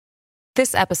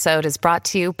This episode is brought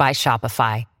to you by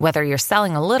Shopify. Whether you're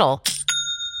selling a little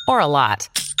or a lot,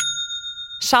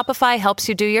 Shopify helps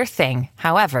you do your thing,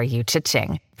 however you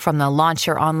cha-ching. From the launch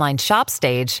your online shop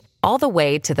stage, all the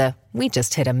way to the we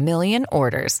just hit 1 million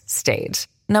orders stage.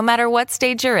 No matter what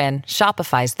stage you're in,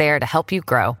 Shopify's there to help you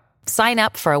grow. Sign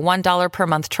up for a $1 per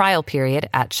month trial period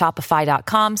at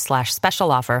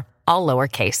shopify.com/special offer, all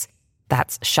lowercase.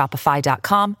 That's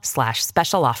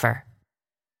shopify.com/special offer.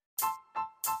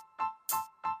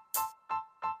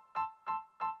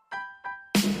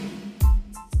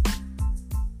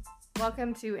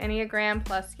 Welcome to Enneagram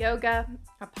Plus Yoga,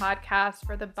 a podcast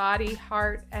for the body,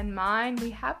 heart, and mind. We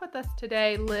have with us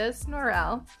today Liz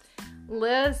Norell.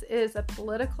 Liz is a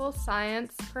political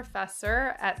science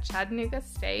professor at Chattanooga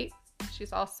State.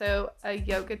 She's also a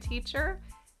yoga teacher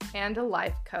and a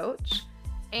life coach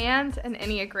and an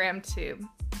Enneagram 2.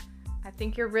 I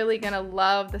think you're really going to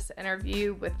love this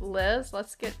interview with Liz.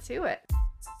 Let's get to it.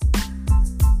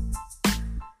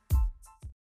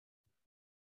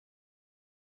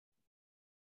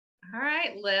 All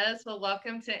right, Liz. Well,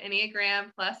 welcome to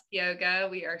Enneagram Plus Yoga.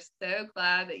 We are so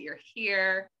glad that you're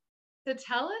here. So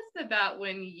tell us about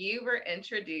when you were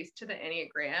introduced to the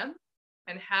Enneagram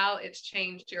and how it's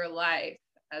changed your life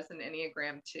as an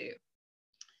Enneagram 2.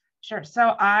 Sure.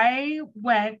 So I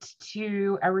went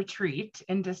to a retreat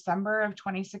in December of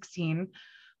 2016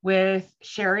 with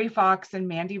Sherry Fox and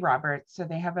Mandy Roberts. So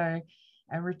they have a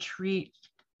retreat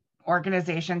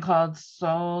organization called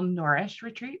Soul Nourish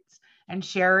Retreats. And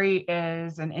Sherry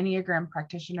is an Enneagram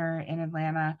practitioner in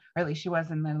Atlanta, or at least she was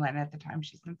in Atlanta at the time.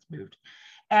 She's since moved.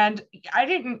 And I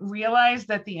didn't realize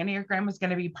that the Enneagram was going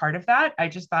to be part of that. I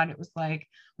just thought it was like,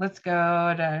 let's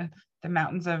go to the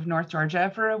mountains of North Georgia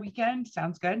for a weekend.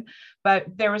 Sounds good. But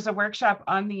there was a workshop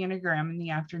on the Enneagram in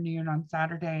the afternoon on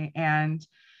Saturday. And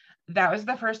that was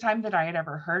the first time that I had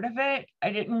ever heard of it. I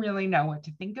didn't really know what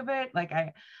to think of it. Like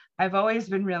I've always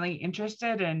been really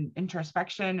interested in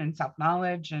introspection and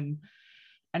self-knowledge.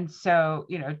 And so,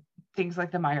 things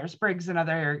like the Myers-Briggs and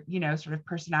other, sort of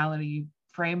personality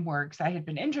frameworks I had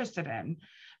been interested in,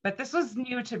 but this was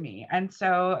new to me. And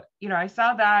so, I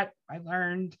saw that, I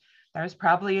learned that was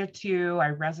probably a 2. I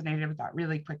resonated with that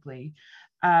really quickly.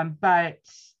 But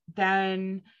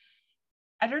then,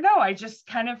 I don't know, I just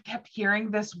kind of kept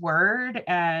hearing this word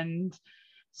and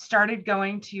started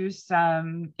going to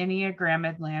some Enneagram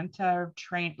Atlanta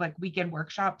weekend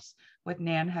workshops with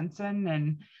Nan Henson.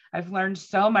 And I've learned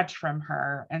so much from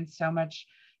her and so much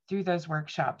through those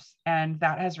workshops. And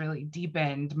that has really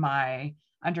deepened my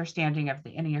understanding of the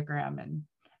Enneagram and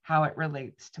how it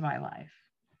relates to my life.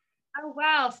 Oh,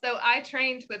 wow. So I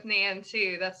trained with Nan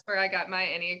too. That's where I got my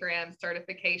Enneagram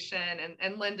certification.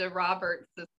 And Linda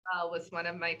Roberts as well was one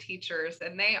of my teachers,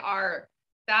 and they are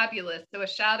fabulous. So a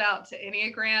shout out to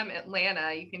Enneagram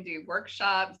Atlanta. You can do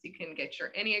workshops. You can get your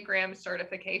Enneagram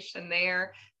certification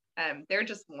there. They're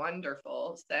just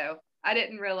wonderful. So I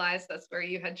didn't realize that's where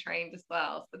you had trained as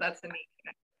well. So that's a neat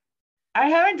connection. I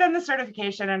haven't done the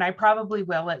certification, and I probably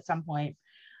will at some point.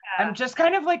 Yeah. I'm just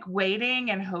kind of like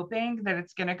waiting and hoping that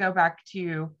it's going to go back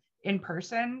to in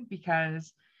person,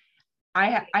 because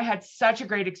I had such a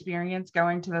great experience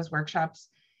going to those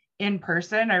workshops in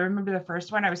person. I remember the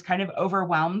first one, I was kind of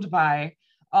overwhelmed by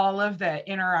all of the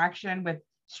interaction with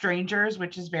strangers,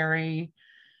 which is very,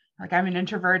 like, I'm an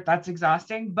introvert, that's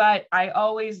exhausting, but I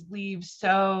always leave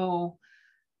so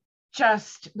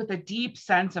just with a deep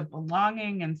sense of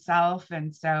belonging and self.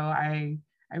 And so I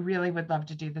really would love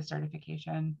to do the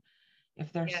certification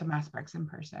if there's some aspects in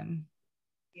person.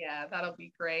 Yeah, that'll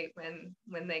be great when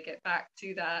they get back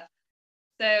to that.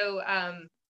 So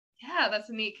that's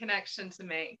a neat connection to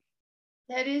make.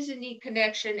 That is a neat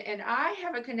connection. And I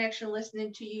have a connection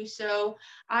listening to you. So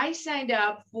I signed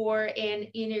up for an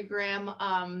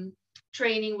Enneagram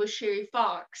training with Sherry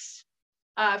Fox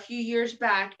a few years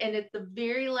back. And at the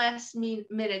very last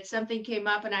minute, something came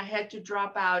up and I had to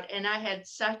drop out. And I had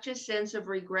such a sense of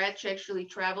regret to actually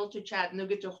travel to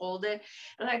Chattanooga to hold it.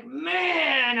 Like,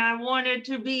 man, I wanted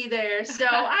to be there. So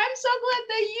I'm so glad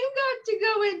that you got to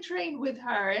go and train with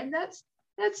her. And that's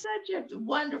such a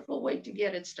wonderful way to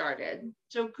get it started.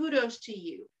 So kudos to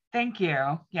you. Thank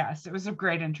you. Yes, it was a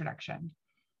great introduction.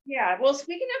 Yeah. Well,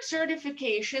 speaking of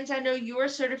certifications, I know you're a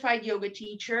certified yoga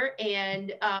teacher,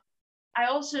 and I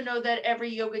also know that every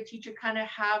yoga teacher kind of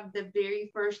have the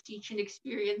very first teaching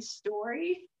experience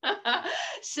story.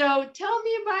 So tell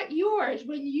me about yours.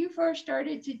 When you first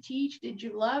started to teach, did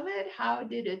you love it? How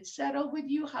did it settle with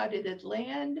you? How did it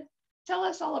land? Tell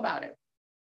us all about it.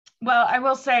 Well, I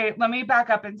will say, let me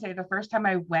back up and say the first time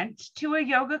I went to a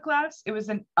yoga class, it was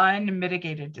an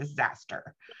unmitigated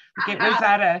disaster. Like, it was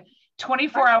at a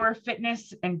 24-hour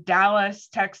fitness in Dallas,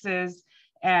 Texas.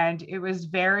 And it was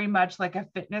very much like a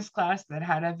fitness class that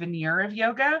had a veneer of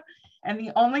yoga. And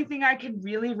the only thing I can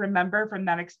really remember from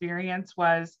that experience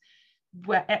was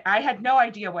I had no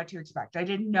idea what to expect. I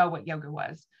didn't know what yoga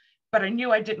was, but I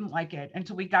knew I didn't like it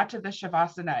until we got to the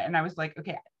Shavasana. And I was like,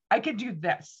 okay, I could do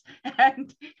this.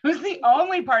 And it was the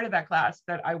only part of that class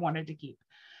that I wanted to keep.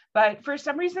 But for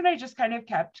some reason, I just kind of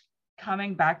kept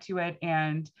coming back to it.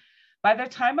 And by the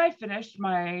time I finished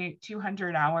my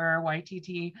 200-hour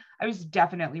YTT, I was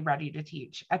definitely ready to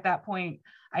teach. At that point,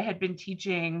 I had been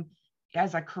teaching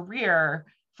as a career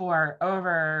for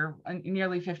over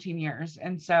nearly 15 years.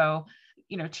 And so,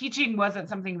 teaching wasn't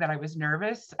something that I was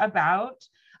nervous about.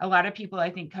 A lot of people, I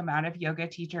think, come out of yoga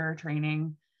teacher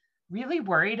training really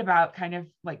worried about kind of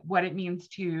like what it means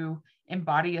to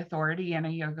embody authority in a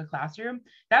yoga classroom.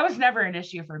 That was never an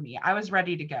issue for me. I was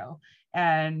ready to go.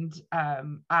 And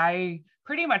I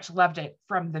pretty much loved it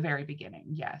from the very beginning.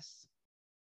 Yes.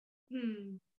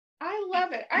 I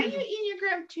love it. Are you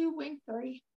Enneagram 2, wing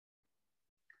 3?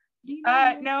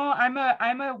 No,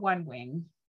 I'm a one wing.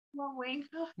 One wing.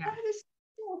 Oh, Yeah. that is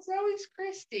cool. So is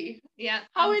Christy. Yeah.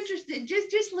 How interesting.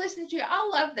 Just listen to you. I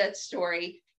love that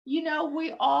story.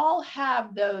 We all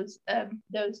have those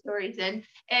stories,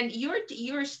 and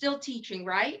you're still teaching,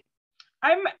 right?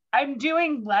 I'm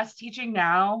doing less teaching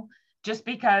now just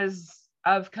because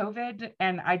of COVID,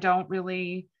 and I don't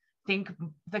really think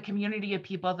the community of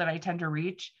people that I tend to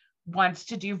reach wants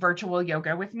to do virtual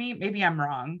yoga with me. Maybe I'm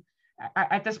wrong.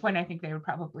 At this point, I think they would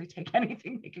probably take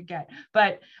anything they could get.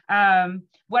 But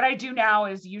what I do now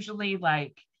is usually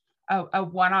like a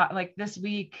one-off. Like this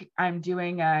week, I'm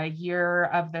doing a Year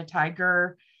of the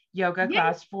Tiger yoga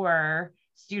class for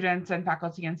students and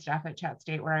faculty and staff at Chat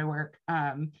State, where I work.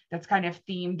 That's kind of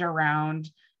themed around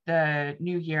the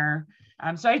new year.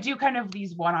 So I do kind of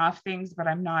these one-off things, but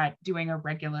I'm not doing a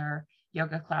regular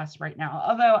yoga class right now.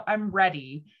 Although I'm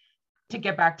ready to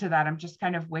get back to that. I'm just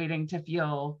kind of waiting to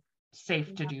feel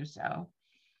safe to do so.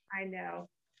 I know,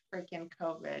 freaking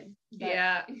COVID.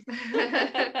 Yeah.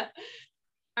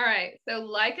 All right. So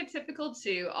like a typical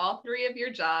 2, all 3 of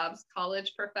your jobs,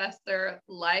 college professor,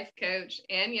 life coach,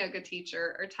 and yoga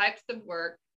teacher, are types of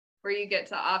work where you get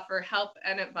to offer help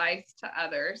and advice to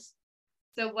others.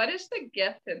 So what is the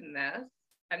gift in this?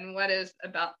 And what is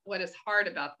hard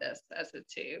about this as a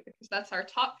 2? Because that's our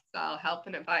talk style, help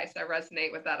and advice. I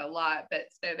resonate with that a lot. But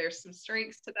so there's some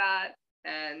strengths to that,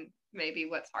 and maybe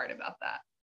what's hard about that.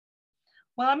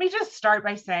 Well, let me just start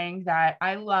by saying that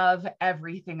I love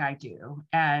everything I do.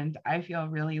 And I feel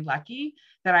really lucky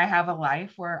that I have a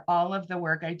life where all of the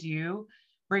work I do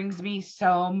brings me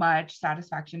so much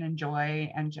satisfaction and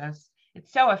joy, and just,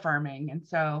 it's so affirming. And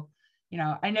so,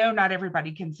 I know not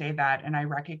everybody can say that. And I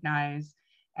recognize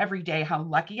every day how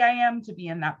lucky I am to be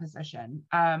in that position.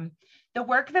 The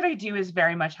work that I do is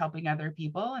very much helping other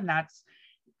people, and that's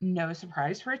no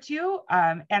surprise for a 2.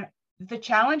 And the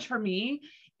challenge for me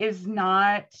is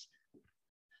not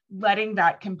letting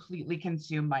that completely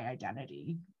consume my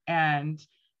identity. And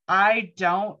I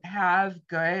don't have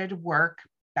good work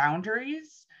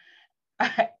boundaries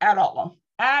at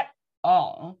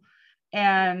all.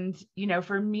 And,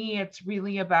 for me, it's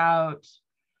really about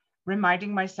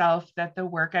reminding myself that the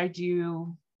work I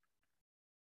do,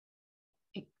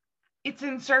 it's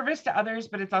in service to others,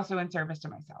 but it's also in service to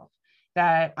myself,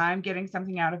 that I'm getting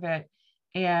something out of it,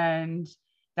 and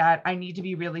that I need to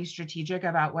be really strategic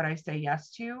about what I say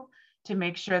yes to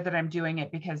make sure that I'm doing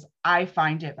it because I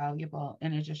find it valuable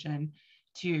in addition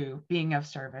to being of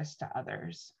service to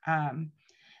others.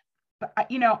 But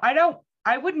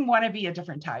I wouldn't want to be a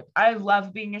different type. I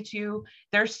love being a 2.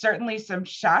 There's certainly some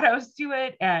shadows to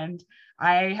it, and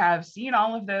I have seen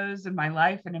all of those in my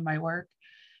life and in my work.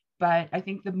 But I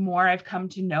think the more I've come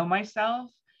to know myself,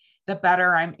 the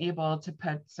better I'm able to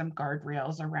put some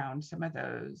guardrails around some of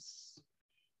those,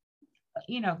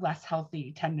 less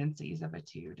healthy tendencies of a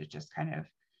 2 to just kind of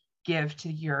give to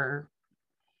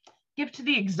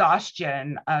the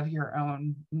exhaustion of your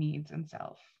own needs and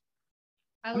self.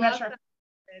 I love that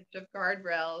image of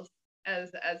guardrails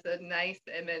as a nice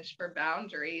image for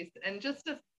boundaries. And just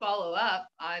to follow up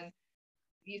on,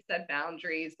 you said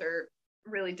boundaries are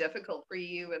really difficult for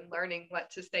you and learning what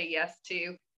to say yes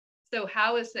to. So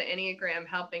how is the Enneagram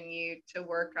helping you to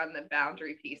work on the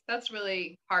boundary piece? That's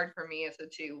really hard for me as a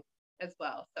 2 as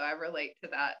well. So I relate to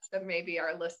that. So maybe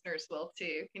our listeners will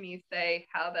too. Can you say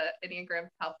how the Enneagram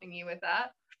is helping you with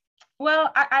that?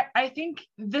 Well, I think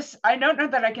this, I don't know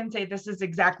that I can say this is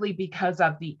exactly because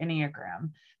of the Enneagram,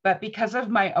 but because of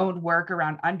my own work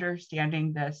around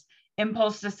understanding this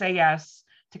impulse to say yes,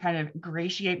 to kind of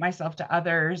ingratiate myself to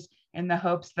others, in the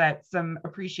hopes that some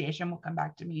appreciation will come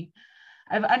back to me.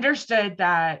 I've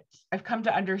come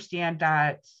to understand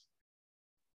that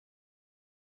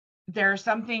there are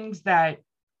some things that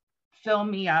fill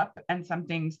me up and some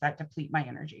things that deplete my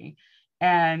energy.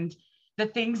 And the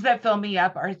things that fill me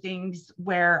up are things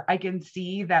where I can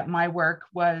see that my work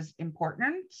was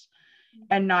important,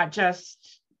 and not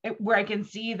just where I can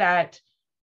see that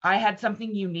I had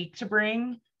something unique to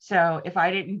bring. So if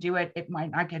I didn't do it, it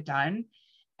might not get done.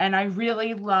 And I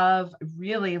really love,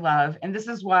 and this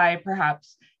is why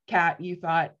perhaps, Kat, you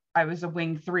thought I was a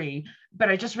wing 3, but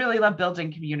I just really love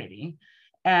building community.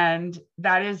 And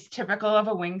that is typical of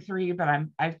a wing 3, but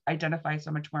I identify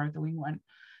so much more with the wing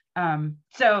 1.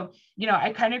 So, I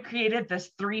kind of created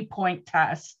this 3-point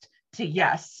test to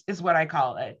yes, is what I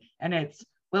call it. And it's,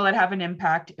 will it have an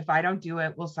impact? If I don't do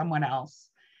it, will someone else?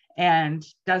 And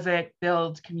does it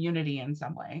build community in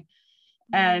some way?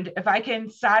 And if I can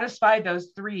satisfy those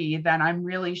 3, then I'm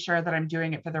really sure that I'm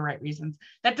doing it for the right reasons.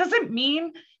 That doesn't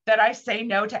mean that I say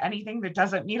no to anything that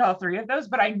doesn't meet all 3 of those,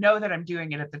 but I know that I'm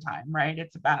doing it at the time, right?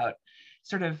 It's about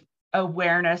sort of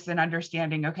awareness and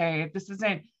understanding, okay, this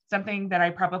isn't something that I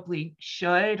probably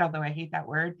should, although I hate that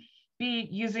word, be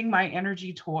using my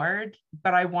energy toward,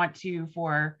 but I want to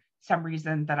for some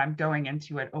reason that I'm going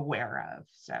into it aware of.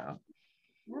 So.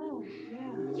 Oh,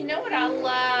 yeah. You know what I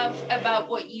love about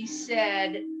what you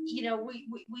said?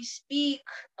 We speak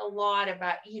a lot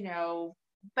about,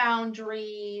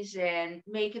 boundaries and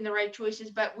making the right choices,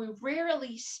 but we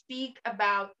rarely speak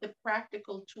about the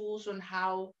practical tools on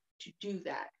how to do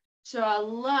that. So I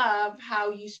love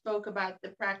how you spoke about the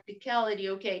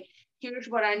practicality. Okay, here's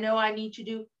what I know I need to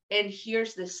do, and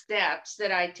here's the steps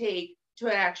that I take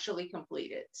to actually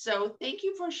complete it. So thank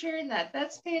you for sharing that.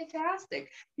 That's fantastic.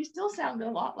 You still sound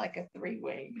a lot like a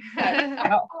 3-wing. I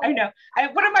know.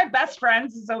 One of my best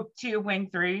friends is a 2-wing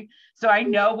 3. So I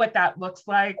know what that looks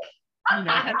like, in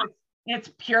its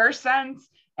pure sense.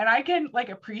 And I can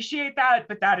appreciate that,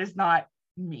 but that is not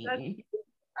me.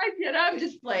 I'm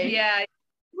just playing. Yeah.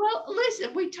 Well,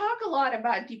 listen, we talk a lot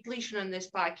about depletion on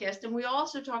this podcast, and we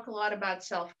also talk a lot about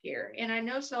self-care. And I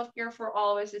know self-care for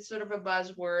all of us, it's sort of a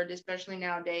buzzword, especially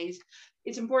nowadays.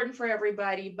 It's important for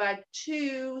everybody, but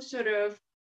 2 sort of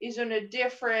is in a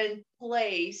different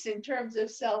place in terms of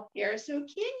self-care. So can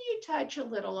you touch a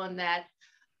little on that?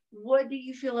 What do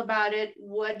you feel about it?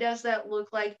 What does that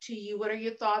look like to you? What are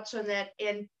your thoughts on that?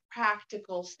 And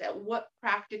practical step, what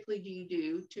practically do you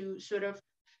do to sort of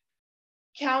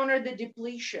counter the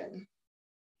depletion?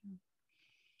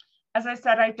 As I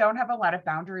said, I don't have a lot of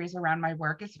boundaries around my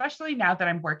work, especially now that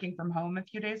I'm working from home a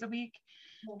few days a week.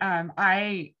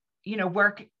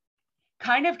 Work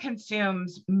kind of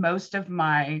consumes most of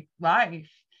my life.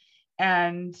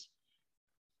 And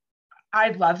I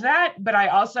love that, but I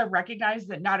also recognize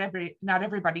that not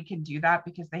everybody can do that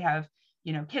because they have,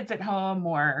 kids at home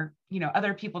or,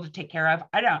 other people to take care of.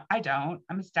 I don't.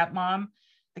 I'm a stepmom.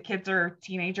 The kids are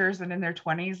teenagers and in their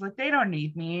 20s. They don't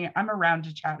need me. I'm around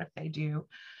to chat if they do.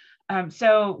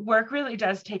 So work really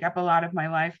does take up a lot of my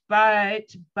life, but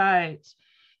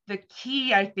the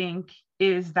key, I think,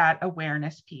 is that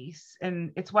awareness piece.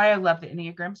 And it's why I love the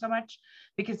Enneagram so much,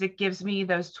 because it gives me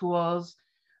those tools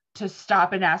to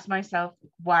stop and ask myself,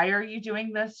 why are you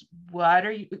doing this?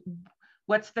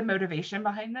 What's the motivation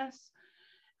behind this?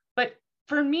 But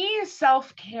for me,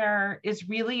 self-care is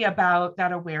really about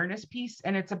that awareness piece.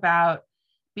 And it's about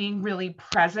being really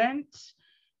present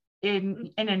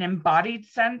in an embodied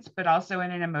sense, but also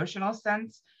in an emotional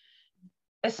sense,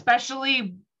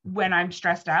 especially when I'm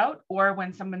stressed out or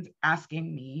when someone's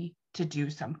asking me to do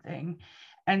something.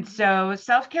 And so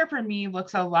self-care for me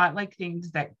looks a lot like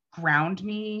things that ground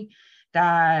me,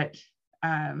 that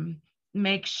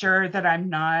make sure that I'm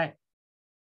not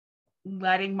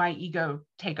letting my ego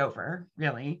take over,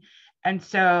 really. And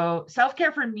so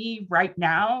self-care for me right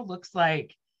now looks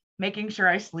like making sure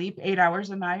I sleep 8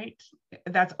 hours a night.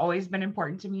 That's always been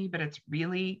important to me, but it's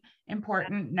really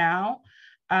important now.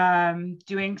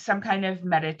 Doing some kind of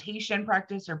meditation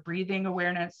practice or breathing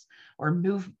awareness or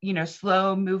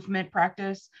slow movement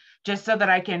practice, just so that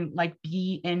I can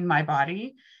be in my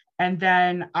body. And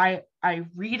then I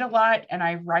read a lot and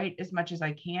I write as much as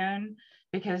I can,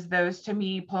 because those to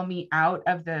me pull me out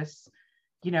of this,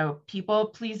 people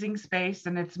pleasing space.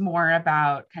 And it's more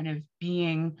about kind of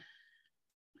being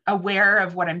aware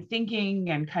of what I'm thinking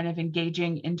and kind of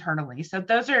engaging internally. So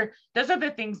those are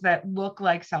the things that look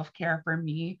like self-care for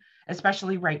me,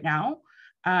 especially right now.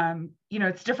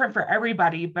 It's different for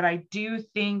everybody, but I do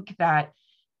think that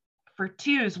for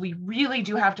 2s, we really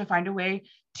do have to find a way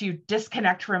to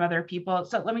disconnect from other people.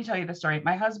 So let me tell you the story.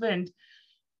 My husband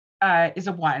is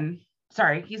a 1,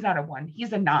 sorry, he's not a 1,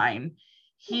 he's a 9.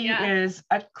 He Yeah. is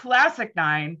a classic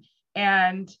 9.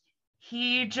 And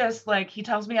he just like, he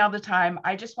tells me all the time,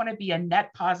 I just want to be a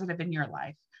net positive in your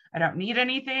life. I don't need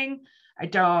anything. You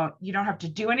don't have to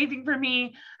do anything for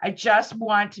me. I just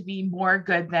want to be more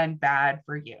good than bad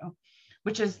for you,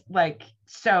 which is like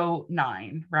so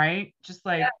 9, right? Just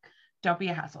like, don't be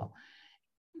a hassle.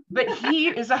 But he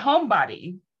is a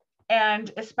homebody.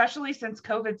 And especially since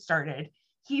COVID started,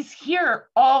 he's here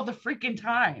all the freaking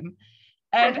time.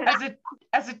 And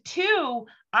as a 2,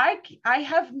 I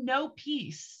have no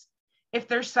peace if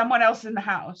there's someone else in the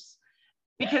house,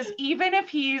 because even if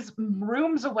he's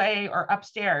rooms away or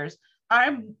upstairs,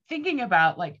 I'm thinking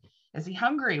about like, is he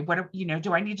hungry? What,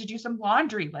 do I need to do some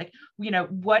laundry? Like,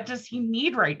 what does he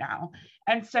need right now?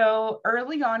 And so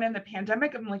early on in the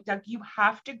pandemic, I'm like, Doug, you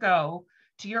have to go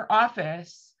to your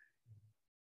office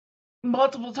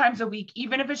multiple times a week,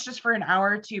 even if it's just for an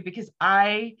hour or two, because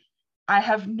I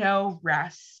have no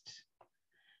rest.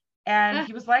 And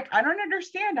he was like, I don't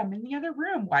understand. I'm in the other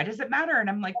room. Why does it matter? And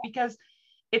I'm like, because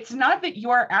it's not that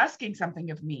you're asking something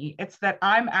of me. It's that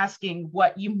I'm asking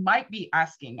what you might be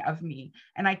asking of me.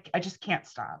 And I just can't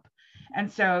stop.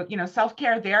 And so,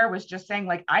 self-care there was just saying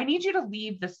like, I need you to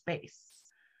leave the space.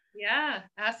 Yeah.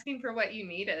 Asking for what you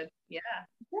needed. Yeah.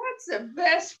 That's the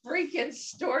best freaking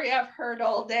story I've heard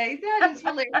all day. That is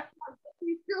hilarious.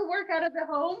 You still work out of the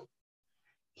home?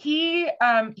 He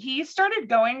started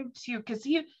going to, because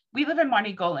we live in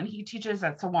Montego and he teaches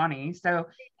at Sewanee. So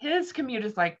his commute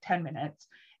is like 10 minutes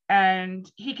and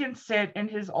he can sit in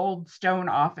his old stone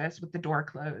office with the door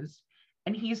closed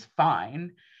and he's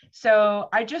fine. So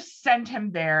I just sent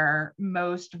him there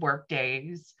most work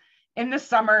days. In the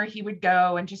summer, he would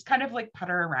go and just kind of like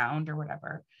putter around or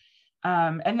whatever.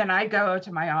 And then I go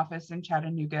to my office in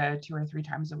Chattanooga 2 or 3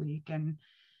 times a week. And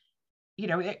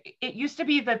it used to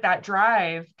be that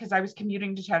drive, because I was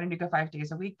commuting to Chattanooga 5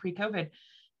 days a week pre-COVID,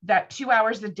 that 2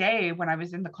 hours a day when I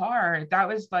was in the car, that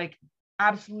was like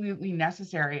absolutely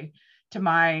necessary to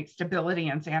my stability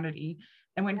and sanity.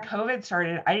 And when COVID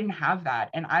started, I didn't have that.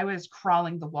 And I was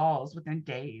crawling the walls within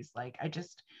days. Like I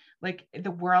just, like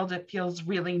the world, it feels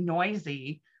really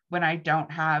noisy when I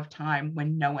don't have time,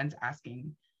 when no one's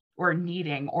asking or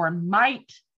needing or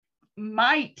might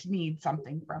need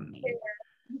something from me.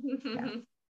 Yeah.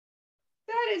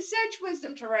 That is such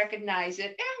wisdom to recognize it,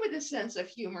 and with a sense of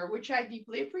humor, which I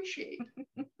deeply appreciate.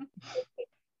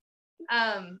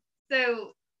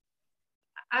 So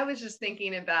I was just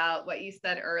thinking about what you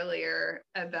said earlier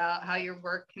about how your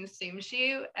work consumes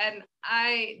you, and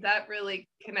that really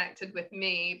connected with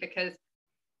me because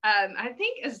I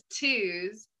think as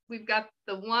 2s, we've got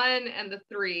the 1 and the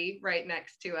 3 right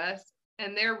next to us,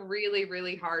 and they're really,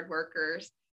 really hard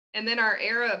workers. And then our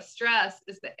era of stress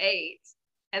is the 8.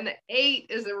 And the 8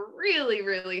 is a really,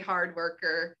 really hard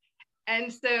worker.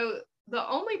 And so the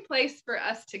only place for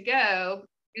us to go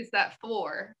is that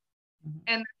 4. Mm-hmm.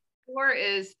 And 4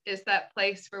 is that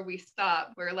place where we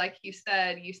stop, where, like you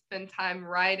said, you spend time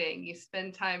writing, you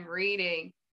spend time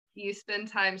reading, you spend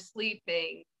time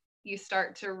sleeping, you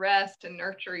start to rest and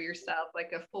nurture yourself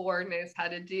like a 4 knows how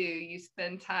to do. You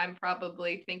spend time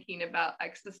probably thinking about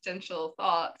existential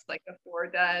thoughts like a 4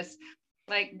 does.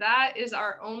 Like that is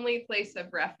our only place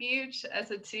of refuge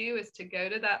as a 2, is to go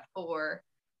to that 4.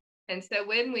 And so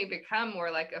when we become more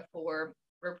like a 4,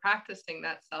 we're practicing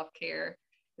that self-care.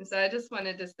 And so I just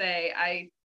wanted to say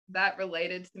that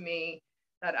related to me,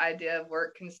 that idea of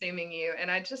work consuming you.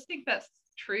 And I just think that's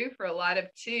true for a lot of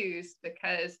 2s,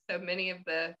 because so many of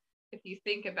if you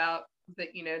think about the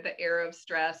era of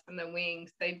stress and the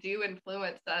wings, they do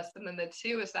influence us. And then the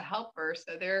 2 is a helper.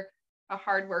 So they're a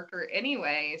hard worker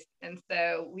anyways. And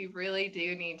so we really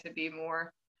do need to be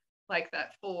more like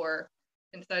that 4.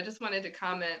 And so I just wanted to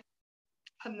comment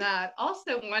on that.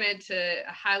 Also wanted to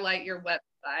highlight your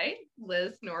website,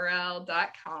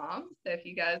 LizNorel.com. So if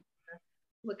you guys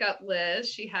look up Liz,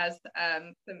 she has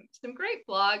some great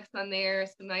blogs on there,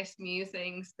 some nice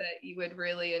musings that you would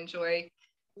really enjoy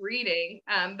reading.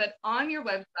 But on your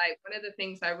website, one of the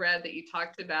things I read that you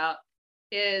talked about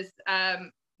is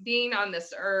being on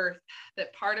this earth,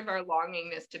 that part of our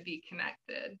longing is to be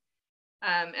connected.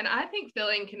 And I think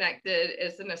feeling connected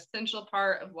is an essential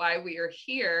part of why we are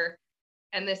here.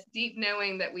 And this deep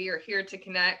knowing that we are here to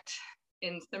connect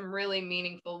in some really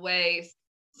meaningful ways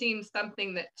seems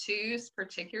something that 2s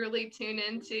particularly tune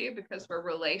into, because we're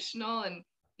relational, and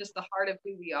just the heart of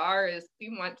who we are is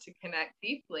we want to connect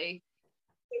deeply.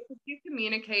 Could you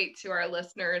communicate to our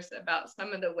listeners about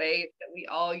some of the ways that we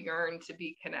all yearn to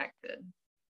be connected?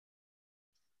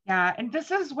 Yeah, and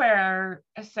this is where,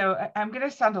 so I'm going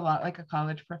to sound a lot like a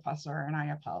college professor, and I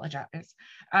apologize.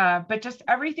 But just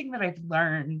everything that I've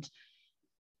learned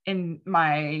in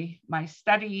my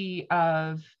study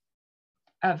of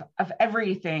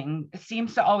everything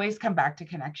seems to always come back to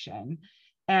connection.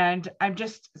 And I'm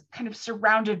just kind of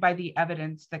surrounded by the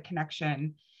evidence that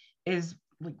connection is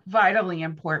like vitally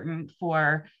important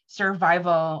for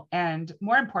survival and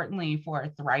more importantly for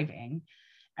thriving.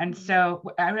 And so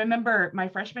I remember my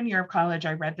freshman year of college,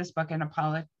 I read this book in a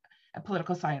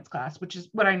political science class, which is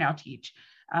what I now teach.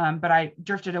 But I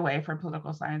drifted away from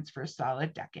political science for a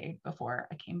solid decade before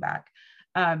I came back.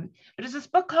 But it's this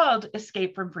book called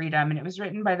Escape from Freedom, and it was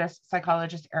written by this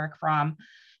psychologist, Erich Fromm,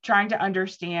 trying to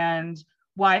understand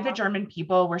why the German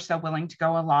people were so willing to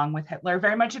go along with Hitler,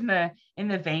 very much in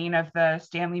the vein of the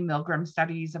Stanley Milgram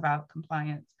studies about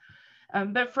compliance.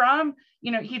 But Fromm,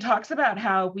 he talks about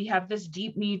how we have this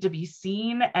deep need to be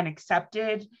seen and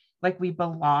accepted, like we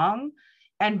belong.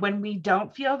 And when we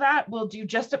don't feel that, we'll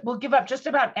give up just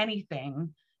about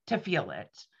anything to feel it,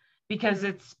 because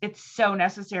it's so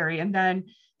necessary. And then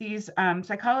these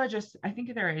psychologists, I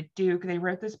think they're at Duke, they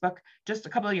wrote this book just a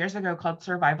couple of years ago called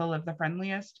Survival of the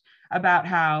Friendliest, about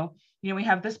how, we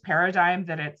have this paradigm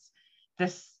that it's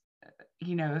this,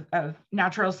 of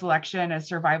natural selection as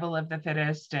survival of the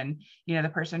fittest, and, the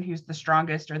person who's the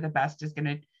strongest or the best is going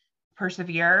to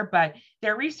persevere. But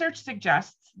their research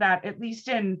suggests that, at least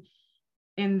in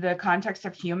the context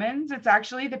of humans, it's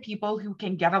actually the people who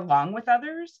can get along with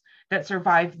others that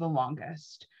survive the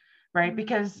longest, right?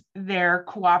 Because they're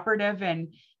cooperative,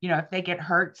 and, if they get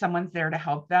hurt, someone's there to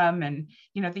help them. And,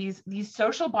 these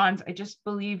social bonds, I just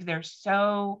believe they're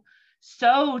so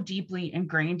deeply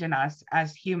ingrained in us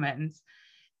as humans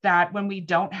that when we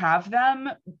don't have them,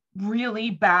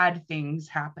 really bad things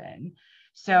happen.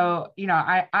 So,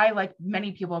 I like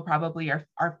many people probably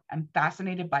I'm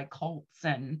fascinated by cults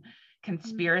and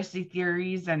conspiracy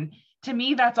theories. And to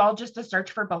me, that's all just a search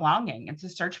for belonging. It's a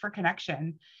search for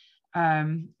connection.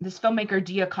 This filmmaker,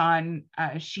 Dia Khan,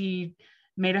 she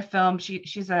made a film.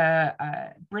 She's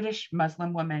a British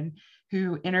Muslim woman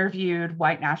who interviewed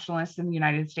white nationalists in the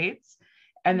United States.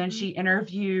 And then she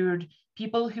interviewed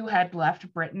people who had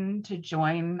left Britain to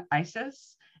join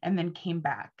ISIS and then came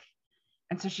back.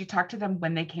 And so she talked to them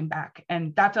when they came back.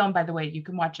 And that film, by the way, you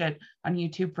can watch it on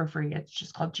YouTube for free. It's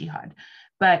just called Jihad.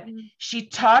 But she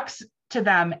talks to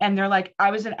them and they're like,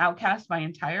 I was an outcast my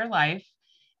entire life,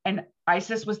 and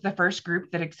ISIS was the first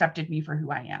group that accepted me for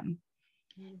who I am.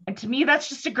 And to me, that's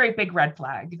just a great big red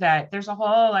flag that there's a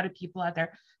whole lot of people out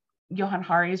there. Johann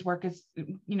Hari's work is,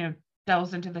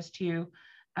 delves into this too.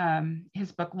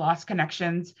 His book Lost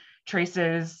Connections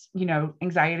traces,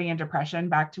 anxiety and depression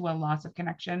back to a loss of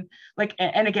connection. Like,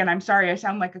 and again, I'm sorry, I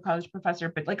sound like a college professor,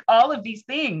 but like all of these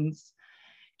things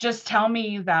just tell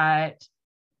me that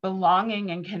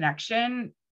belonging and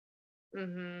connection,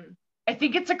 I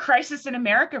think it's a crisis in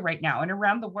America right now and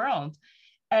around the world.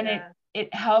 And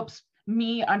it helps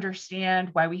me understand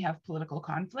why we have political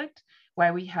conflict,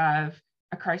 why we have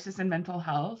a crisis in mental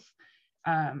health,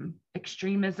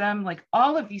 extremism, like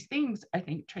all of these things, I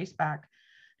think, trace back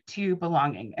to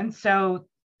belonging. And so,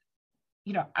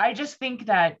 I just think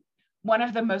that one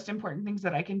of the most important things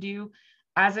that I can do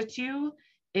as a two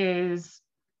is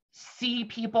see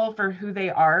people for who they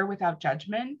are without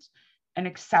judgment and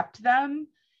accept them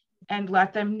and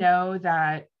let them know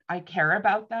that I care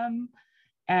about them.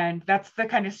 And that's the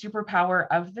kind of superpower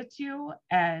of the two.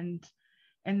 And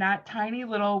in that tiny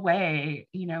little way,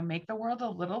 make the world a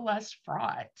little less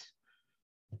fraught.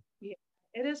 Yeah,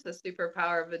 it is the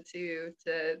superpower of the two,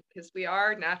 because we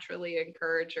are naturally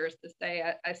encouragers to say,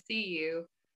 I see you,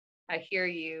 I hear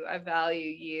you, I value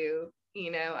you,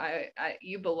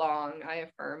 you belong, I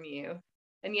affirm you.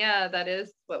 And yeah, that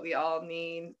is what we all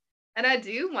need. And I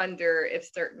do wonder if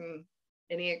certain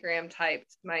Enneagram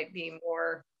types might be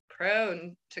more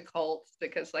prone to cults,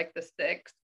 because like the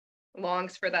 6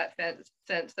 longs for that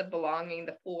sense of belonging,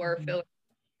 the 4 feeling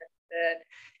that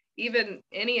even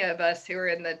any of us who are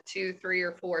in the 2, 3,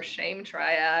 or 4 shame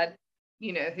triad,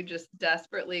 who just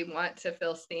desperately want to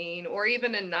feel seen, or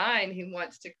even a 9 who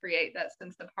wants to create that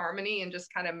sense of harmony and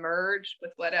just kind of merge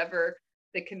with whatever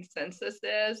the consensus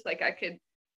is. Like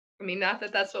not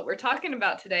that that's what we're talking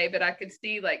about today, but I could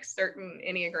see like certain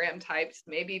Enneagram types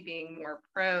maybe being more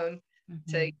prone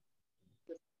to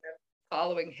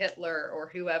following Hitler or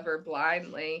whoever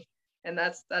blindly. And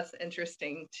that's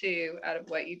interesting too, out of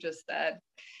what you just said.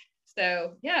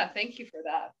 So yeah, thank you for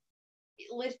that.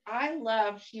 I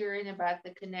love hearing about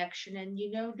the connection. And,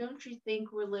 don't you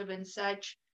think we're living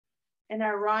such an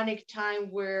ironic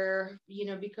time where,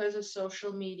 because of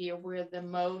social media, we're the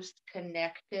most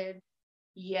connected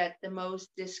yet the most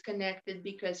disconnected,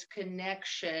 because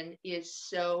connection is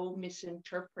so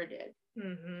misinterpreted.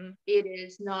 Mm-hmm. It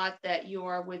is not that you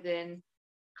are within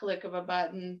click of a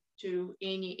button to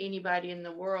anybody in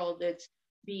the world. It's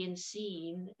being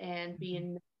seen and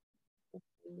being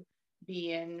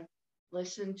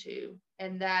listened to,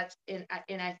 and that's and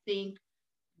I think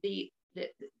the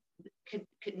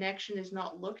connection is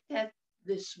not looked at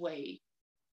this way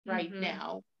right Mm-hmm.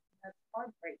 now. That's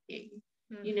heartbreaking,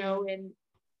 Mm-hmm. and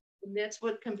that's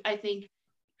what I think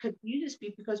confuses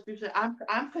people, because people say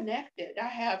I'm connected. I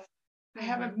have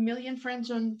a million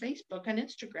friends on Facebook and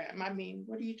Instagram. I mean,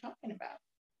 what are you talking about,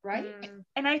 right? Mm-hmm.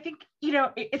 And I think,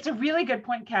 it's a really good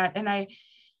point, Kat. And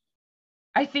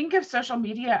I think of social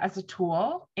media as a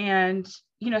tool. And,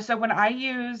 so when I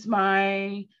use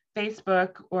my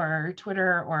Facebook or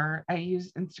Twitter, or I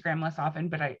use Instagram less often,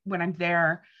 but when I'm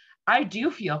there, I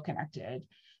do feel connected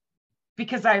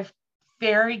because I've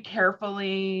very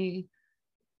carefully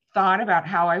thought about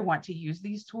how I want to use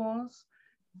these tools.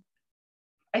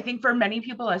 I think for many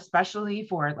people, especially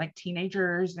for like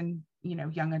teenagers and,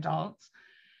 young adults,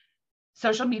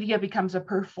 social media becomes a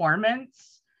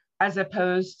performance as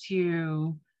opposed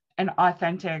to an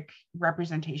authentic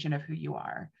representation of who you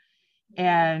are.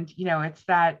 And, it's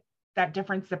that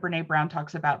difference that Brene Brown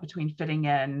talks about between fitting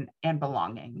in and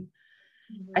belonging.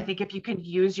 Mm-hmm. I think if you can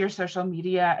use your social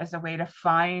media as a way to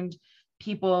find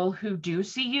people who do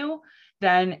see you,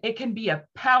 then it can be a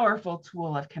powerful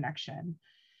tool of connection.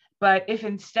 But if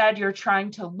instead you're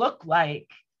trying to look like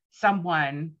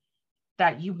someone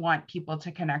that you want people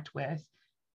to connect with,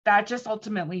 that just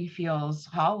ultimately feels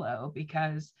hollow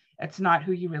because it's not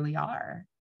who you really are.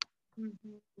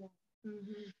 Mm-hmm.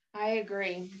 Mm-hmm. I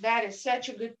agree. That is such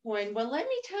a good point. Well, let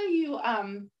me tell you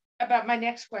about my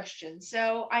next question.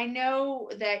 So I know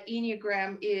that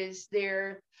Enneagram is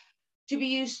there to be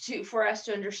used to for us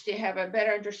to understand, have a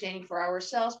better understanding for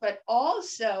ourselves, but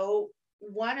also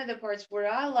one of the parts what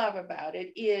I love about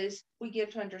it is we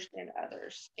get to understand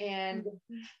others. And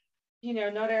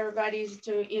not everybody's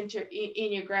into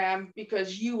Enneagram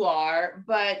because you are,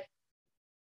 but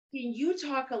can you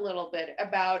talk a little bit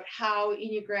about how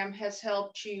Enneagram has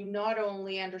helped you not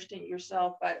only understand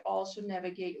yourself, but also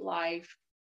navigate life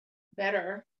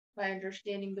better by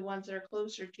understanding the ones that are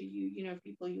closer to you,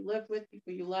 people you live with,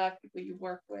 people you love, people you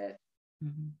work with?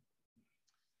 Mm-hmm.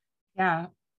 Yeah,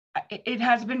 it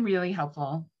has been really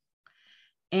helpful.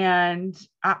 And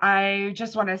I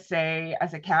just want to say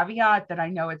as a caveat that I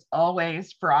know it's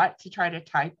always fraught to try to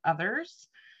type others.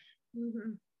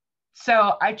 Mm-hmm.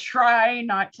 So I try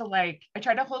not to I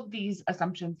try to hold these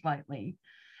assumptions lightly.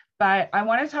 But I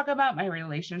want to talk about my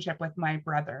relationship with my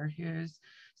brother, who's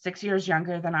 6 years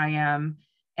younger than I am,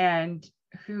 and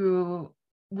who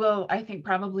will, I think,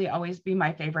 probably always be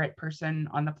my favorite person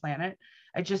on the planet.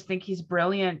 I just think he's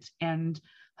brilliant and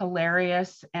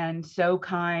hilarious and so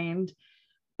kind,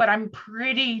 but I'm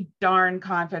pretty darn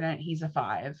confident he's a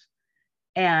 5.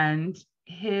 And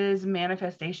his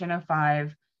manifestation of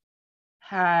 5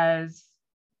 has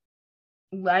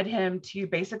led him to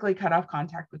basically cut off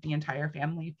contact with the entire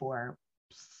family for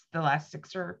the last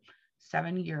 6 or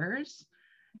 7 years.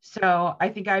 So I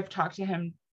think I've talked to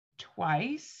him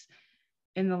twice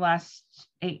in the last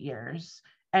 8 years.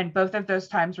 And both of those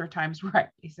times were times where I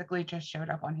basically just showed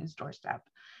up on his doorstep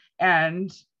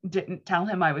and didn't tell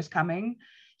him I was coming.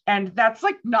 And that's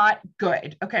not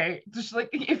good. Okay. Just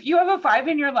if you have a 5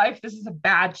 in your life, this is a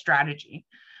bad strategy.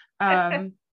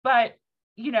 But,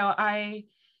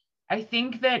 I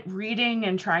think that reading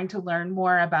and trying to learn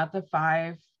more about the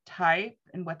 5 type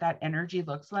and what that energy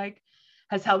looks like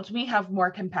has helped me have more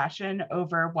compassion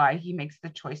over why he makes the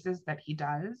choices that he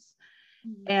does.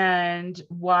 Mm-hmm. And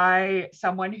why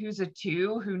someone who's a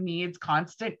 2 who needs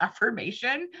constant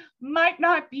affirmation might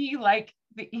not be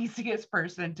the easiest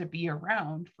person to be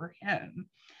around for him.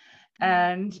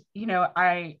 And,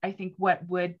 I think what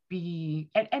would be,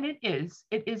 and it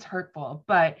is hurtful,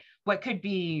 but what could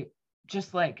be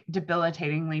just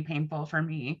debilitatingly painful for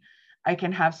me, I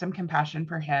can have some compassion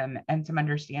for him and some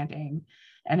understanding.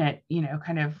 And it,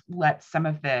 kind of lets some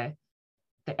of the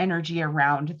energy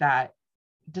around that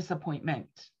disappointment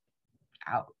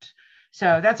out.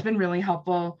 So that's been really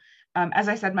helpful. As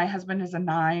I said, my husband is a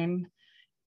 9.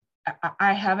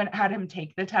 I haven't had him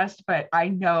take the test, but I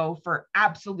know for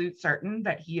absolute certain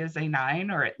that he is a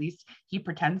 9, or at least he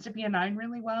pretends to be a 9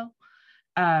 really well.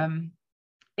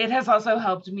 It has also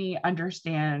helped me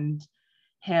understand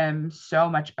him so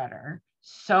much better.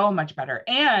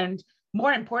 And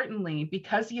more importantly,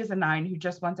 because he is a 9 who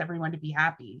just wants everyone to be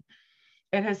happy,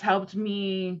 it has helped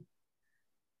me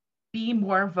be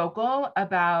more vocal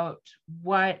about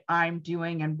what I'm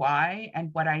doing and why, and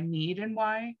what I need and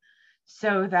why,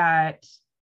 so that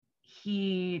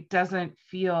he doesn't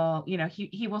feel,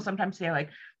 he will sometimes say like,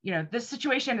 this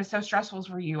situation is so stressful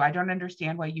for you. I don't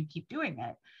understand why you keep doing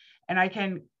it. And I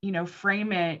can,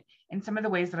 frame it in some of the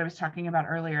ways that I was talking about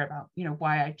earlier about,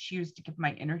 why I choose to give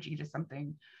my energy to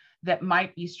something that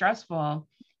might be stressful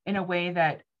in a way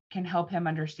that can help him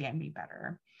understand me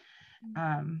better.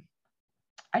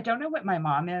 I don't know what my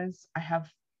mom is. I have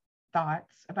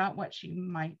thoughts about what she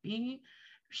might be.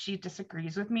 She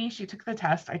disagrees with me. She took the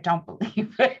test. I don't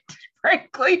believe it,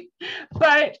 frankly,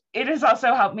 but it has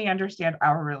also helped me understand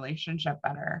our relationship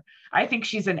better. I think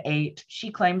she's an 8.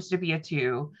 She claims to be a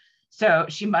 2. So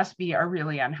she must be a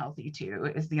really unhealthy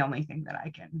 2 is the only thing that I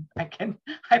can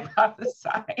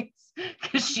hypothesize,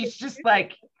 because she's just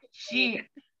like, she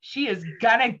is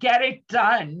gonna get it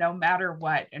done no matter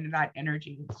what. And that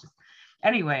energy is just,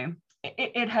 anyway,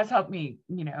 it has helped me,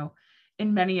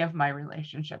 in many of my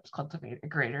relationships, cultivate a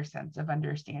greater sense of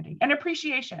understanding and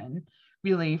appreciation,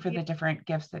 really, for the different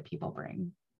gifts that people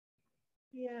bring.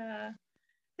 Yeah.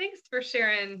 Thanks for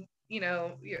sharing,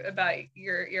 about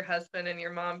your husband and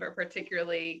your mom, but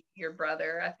particularly your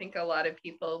brother. I think a lot of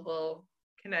people will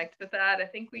connect with that. I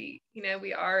think we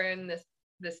are in this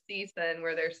season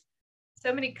where there's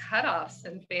so many cutoffs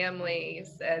in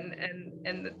families,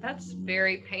 and that's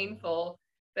very painful.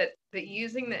 But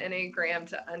using the Enneagram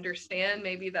to understand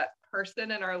maybe that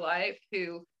person in our life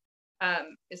who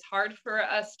is hard for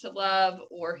us to love,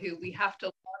 or who we have to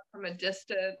love from a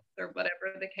distance, or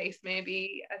whatever the case may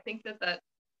be, I think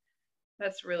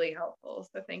that's really helpful.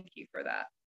 So thank you for that.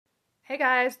 Hey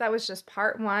guys, that was just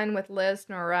part 1 with Liz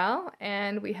Norell,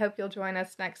 and we hope you'll join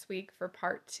us next week for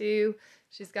part 2.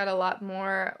 She's got a lot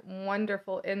more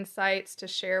wonderful insights to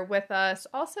share with us.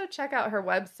 Also, check out her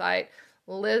website,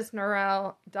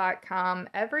 liznorell.com.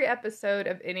 Every episode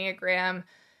of Enneagram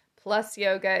Plus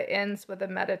Yoga ends with a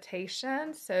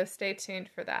meditation, so stay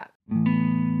tuned for that.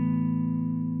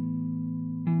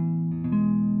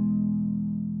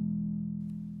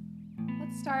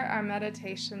 Let's start our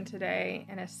meditation today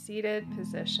in a seated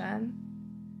position.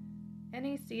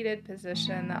 Any seated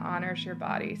position that honors your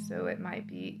body. So it might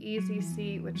be easy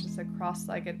seat, which is a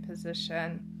cross-legged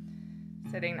position,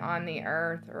 sitting on the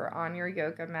earth or on your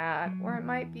yoga mat, or it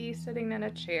might be sitting in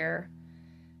a chair.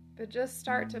 But just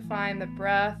start to find the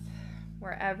breath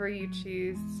wherever you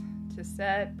choose to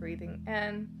sit, breathing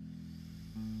in,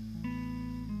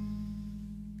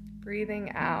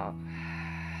 breathing out.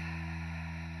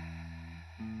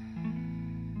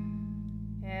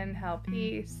 Inhale,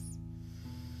 peace.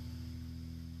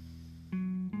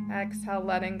 Exhale,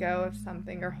 letting go of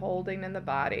something you're holding in the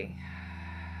body.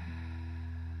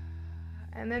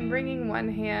 And then bringing one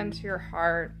hand to your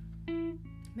heart,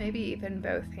 maybe even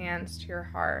both hands to your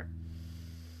heart.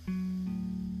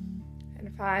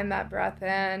 And find that breath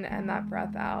in and that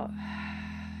breath out.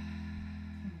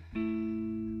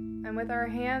 And with our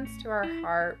hands to our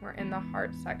heart, we're in the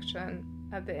heart section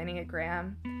of the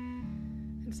Enneagram.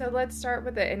 And so let's start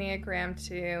with the Enneagram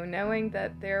 2, knowing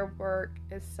that their work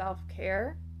is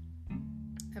self-care.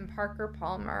 And Parker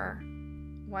Palmer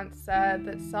once said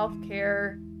that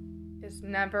self-care is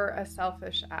never a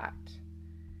selfish act.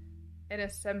 It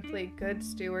is simply good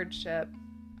stewardship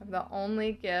of the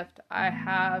only gift I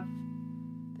have,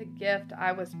 the gift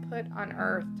I was put on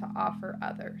earth to offer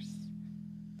others.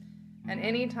 And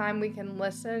anytime we can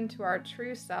listen to our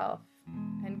true self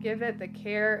and give it the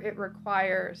care it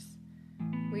requires,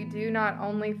 we do not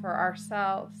only for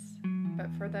ourselves, but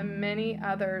for the many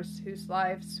others whose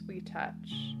lives we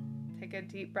touch. Take a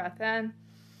deep breath in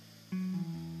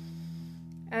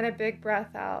and a big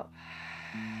breath out.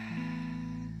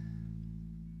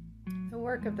 The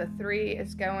work of the 3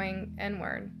 is going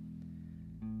inward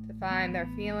to find their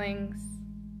feelings,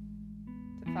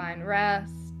 to find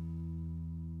rest,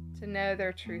 to know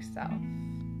their true self.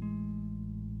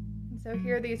 And so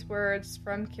hear these words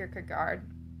from Kierkegaard.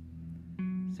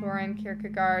 Soren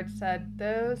Kierkegaard said,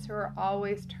 "Those who are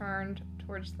always turned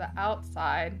towards the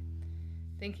outside,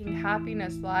 thinking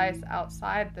happiness lies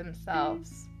outside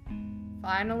themselves,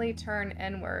 finally turn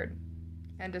inward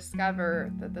and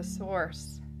discover that the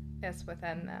source is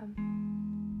within them."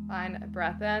 Find a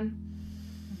breath in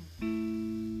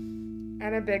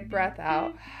and a big breath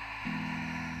out.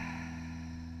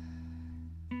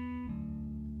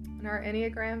 And our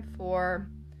Enneagram 4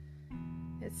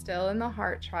 is still in the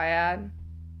heart triad.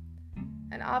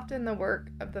 And often the work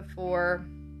of the 4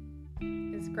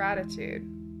 is gratitude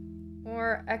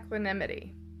or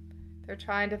equanimity. They're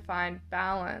trying to find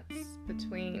balance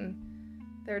between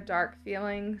their dark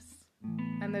feelings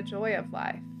and the joy of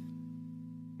life.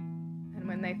 And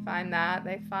when they find that,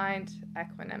 they find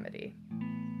equanimity.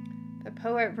 The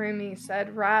poet Rumi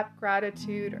said, "Wrap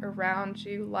gratitude around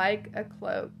you like a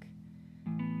cloak,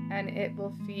 and it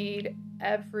will feed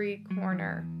every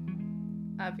corner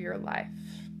of your life."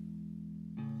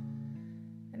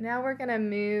 And now we're going to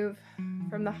move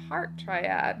from the heart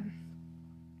triad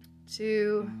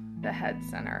to the head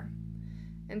center.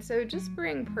 And so just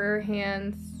bring prayer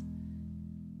hands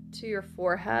to your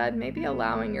forehead, maybe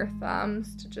allowing your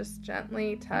thumbs to just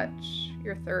gently touch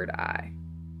your third eye.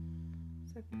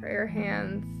 So prayer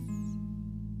hands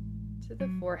to the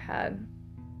forehead.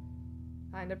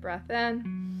 Find a breath in.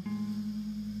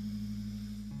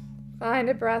 Find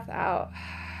a breath out.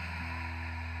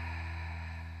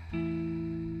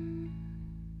 And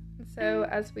so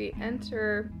as we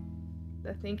enter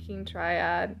the thinking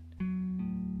triad,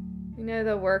 we know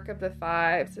the work of the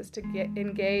fives is to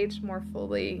engage more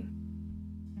fully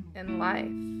in life,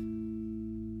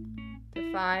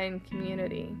 to find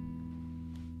community.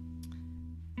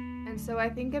 And so I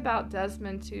think about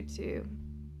Desmond Tutu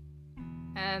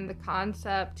and the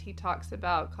concept he talks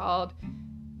about called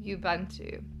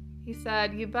Ubuntu. He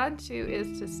said, Ubuntu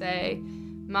is to say,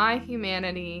 my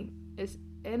humanity is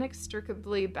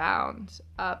inextricably bound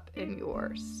up in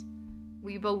yours.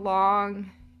 We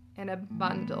belong in a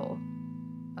bundle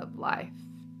of life.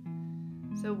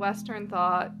 So Western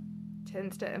thought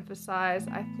tends to emphasize,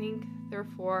 I think,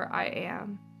 therefore I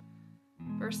am,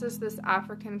 versus this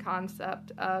African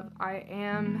concept of I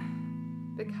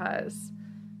am because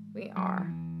we are.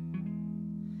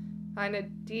 Find a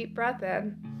deep breath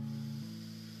in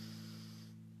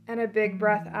and a big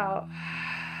breath out.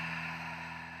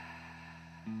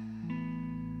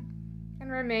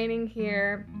 And remaining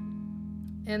here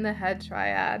in the head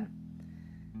triad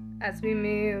as we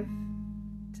move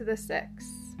to the six.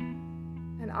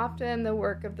 And often the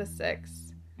work of the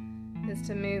six is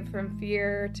to move from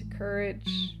fear to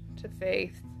courage to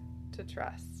faith to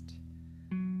trust.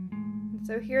 And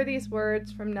so hear these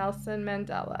words from Nelson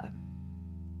Mandela.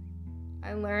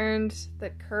 I learned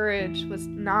that courage was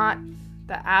not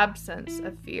the absence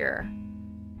of fear,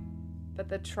 but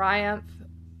the triumph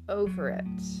over it.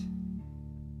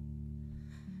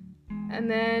 And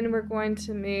then we're going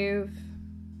to move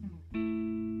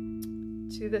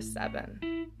to the 7,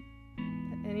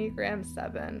 the Enneagram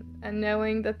 7, and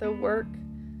knowing that the work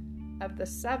of the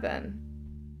 7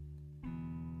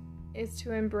 is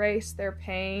to embrace their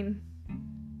pain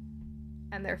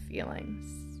and their feelings.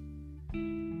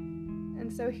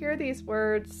 And so hear these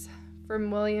words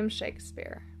from William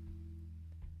Shakespeare.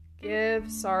 Give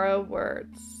sorrow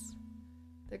words.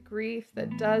 The grief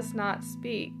that does not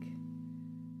speak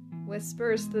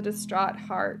whispers the distraught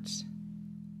heart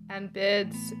and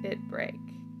bids it break.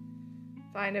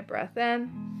 Find a breath in.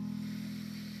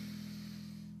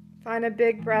 Find a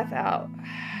big breath out.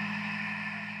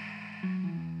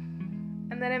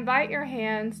 And then invite your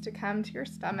hands to come to your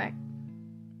stomach.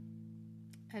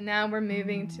 And now we're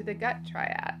moving to the gut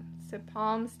triad. So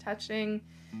palms touching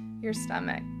your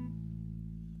stomach.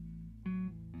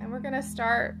 And we're going to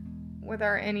start with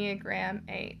our Enneagram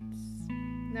 8s,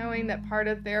 knowing that part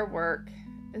of their work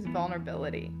is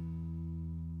vulnerability.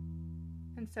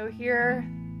 And so hear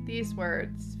these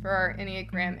words for our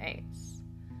Enneagram 8s.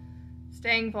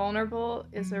 Staying vulnerable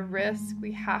is a risk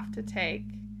we have to take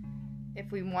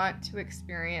if we want to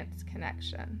experience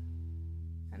connection.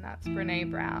 And that's Brené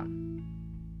Brown.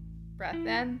 Breath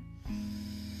in.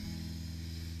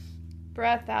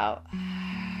 Breath out.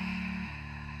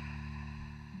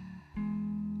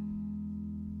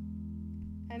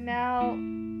 And now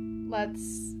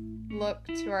let's look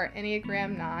to our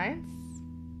Enneagram 9s.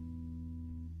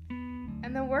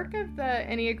 And the work of the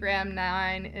Enneagram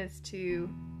 9 is to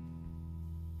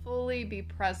fully be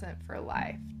present for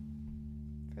life,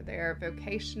 for their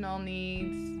vocational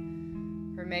needs,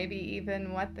 for maybe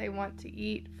even what they want to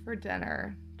eat for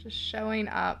dinner, just showing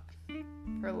up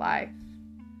for life.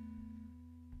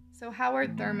 So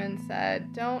Howard Thurman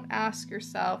said, don't ask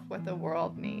yourself what the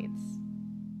world needs.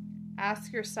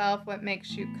 Ask yourself what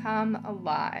makes you come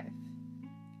alive,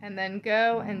 and then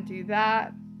go and do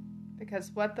that,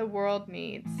 because what the world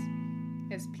needs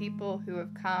is people who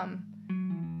have come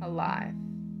alive.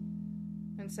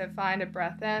 And so find a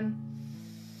breath in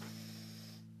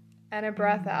and a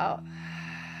breath out.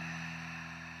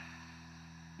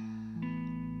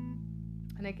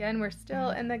 And again, we're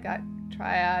still in the gut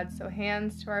triad, so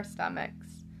hands to our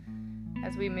stomachs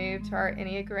as we move to our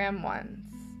Enneagram 1s.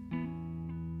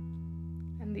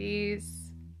 And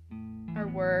these are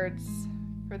words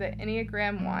for the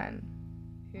Enneagram 1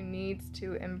 who needs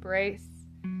to embrace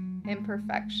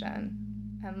imperfection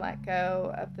and let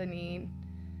go of the need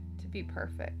to be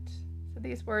perfect. So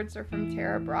these words are from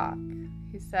Tara Brach,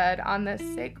 who said, "On this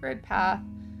sacred path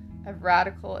of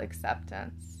radical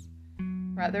acceptance,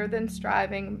 rather than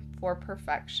striving for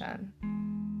perfection,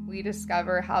 we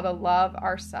discover how to love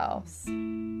ourselves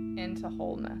into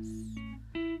wholeness."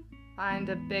 Find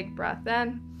a big breath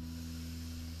in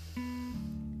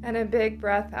and a big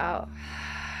breath out.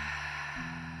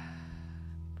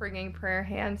 Bringing prayer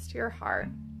hands to your heart.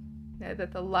 Know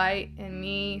that the light in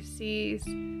me sees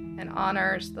and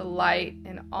honors the light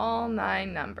in all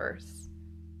 9 numbers.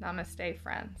 Namaste,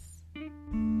 friends.